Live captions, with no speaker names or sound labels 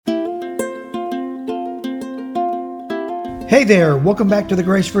Hey there, welcome back to the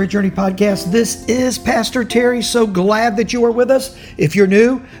Grace for a Journey podcast. This is Pastor Terry. So glad that you are with us. If you're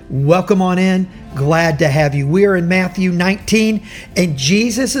new, welcome on in. Glad to have you. We are in Matthew 19, and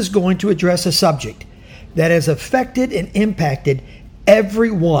Jesus is going to address a subject that has affected and impacted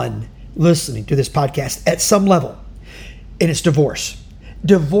everyone listening to this podcast at some level, and it's divorce.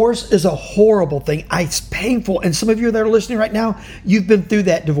 Divorce is a horrible thing. It's painful. And some of you that are listening right now, you've been through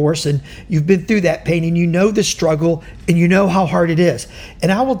that divorce and you've been through that pain and you know the struggle and you know how hard it is.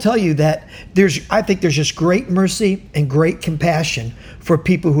 And I will tell you that I think there's just great mercy and great compassion for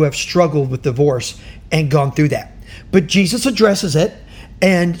people who have struggled with divorce and gone through that. But Jesus addresses it.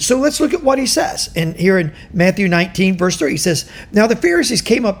 And so let's look at what he says. And here in Matthew 19, verse 3, he says, "Now the Pharisees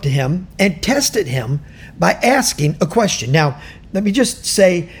came up to him and tested him by asking a question." Now, let me just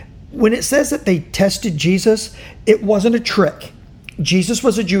say, when it says that they tested Jesus, it wasn't a trick. Jesus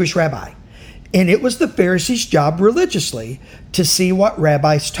was a Jewish rabbi, and it was the Pharisees' job religiously to see what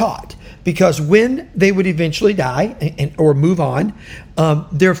rabbis taught. Because when they would eventually die or move on,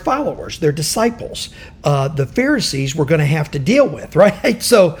 their followers, their disciples, the Pharisees were going to have to deal with, right?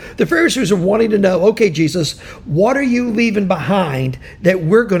 So the Pharisees are wanting to know, okay, Jesus, what are you leaving behind that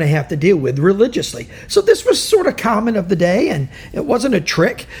we're going to have to deal with religiously? So this was sort of common of the day, and it wasn't a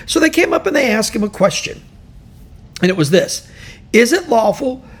trick. So they came up and they asked him a question. And it was this: is it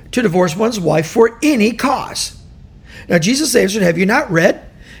lawful to divorce one's wife for any cause? Now Jesus answered, "Have you not read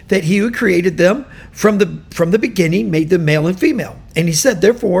that he who created them from the beginning made them male and female? And he said,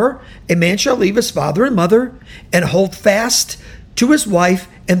 therefore, a man shall leave his father and mother and hold fast to his wife,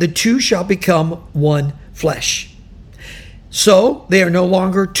 and the two shall become one flesh. So they are no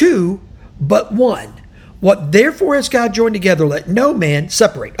longer two, but one. What therefore has God joined together, let no man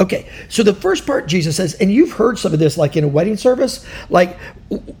separate." Okay, so the first part Jesus says, and you've heard some of this like in a wedding service, like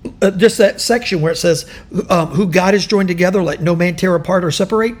just that section where it says, who God has joined together, let no man tear apart or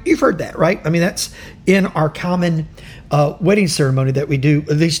separate. You've heard that, right? I mean, that's in our common wedding ceremony that we do,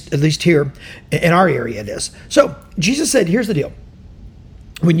 at least here in our area it is. So Jesus said, here's the deal.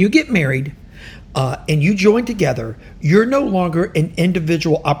 When you get married, and you join together, you're no longer an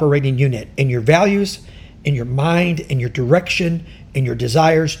individual operating unit in your values, in your mind, in your direction, in your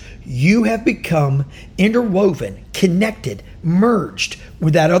desires. You have become interwoven, connected, merged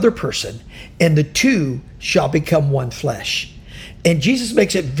with that other person, and the two shall become one flesh. And Jesus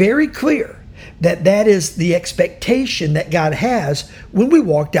makes it very clear that that is the expectation that God has when we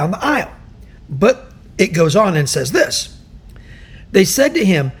walk down the aisle. But it goes on and says this: they said to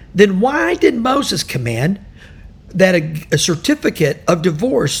him, "Then why did Moses command that a certificate of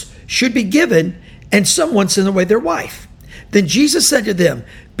divorce should be given and someone send away their wife?" Then Jesus said to them,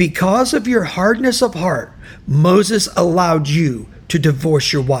 "Because of your hardness of heart, Moses allowed you to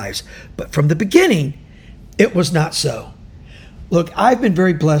divorce your wives. But from the beginning, it was not so." Look, I've been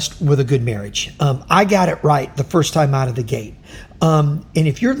very blessed with a good marriage. I got it right the first time out of the gate. And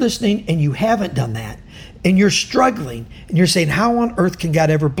if you're listening and you haven't done that, and you're struggling, and you're saying, how on earth can God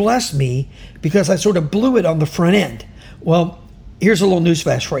ever bless me because I sort of blew it on the front end? Well, here's a little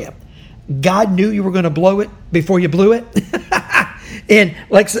newsflash for you. God knew you were going to blow it before you blew it. And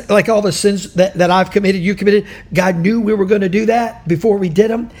like all the sins that I've committed, you committed, God knew we were going to do that before we did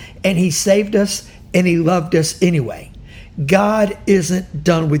them. And he saved us and he loved us anyway. God isn't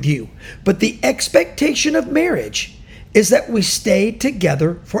done with you. But the expectation of marriage is that we stay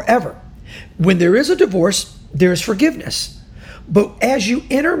together forever. When there is a divorce, there is forgiveness. But as you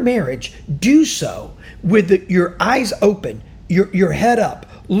enter marriage, do so with your eyes open, your head up,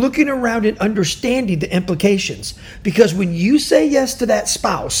 looking around and understanding the implications. Because when you say yes to that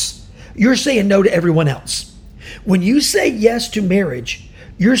spouse, you're saying no to everyone else. When you say yes to marriage,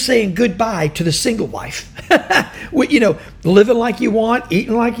 you're saying goodbye to the single life. Living like you want,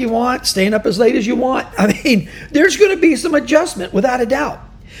 eating like you want, staying up as late as you want. I mean, there's going to be some adjustment without a doubt.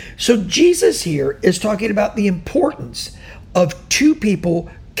 So Jesus here is talking about the importance of two people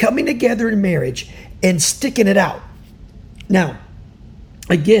coming together in marriage and sticking it out. Now,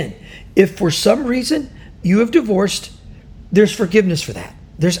 again, if for some reason you have divorced, there's forgiveness for that.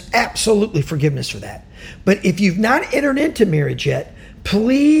 There's absolutely forgiveness for that. But if you've not entered into marriage yet,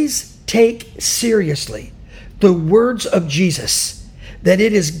 please take seriously the words of Jesus, that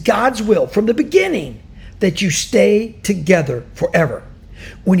it is God's will from the beginning that you stay together forever.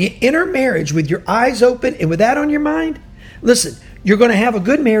 When you enter marriage with your eyes open and with that on your mind, listen, you're going to have a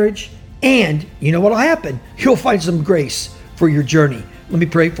good marriage, and you know what will happen? You'll find some grace for your journey. Let me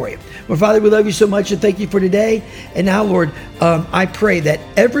pray for you. Well, Father, we love you so much and thank you for today. And now, Lord, I pray that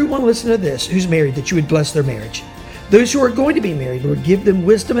everyone listening to this who's married, that you would bless their marriage. Those who are going to be married, Lord, give them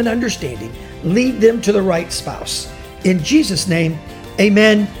wisdom and understanding. Lead them to the right spouse. In Jesus' name,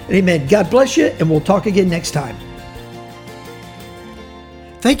 amen and amen. God bless you, and we'll talk again next time.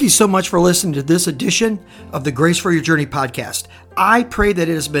 Thank you so much for listening to this edition of the Grace for Your Journey podcast. I pray that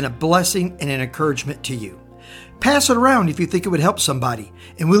it has been a blessing and an encouragement to you. Pass it around if you think it would help somebody,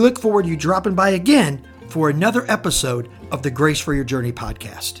 and we look forward to you dropping by again for another episode of the Grace for Your Journey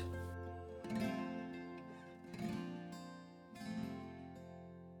podcast.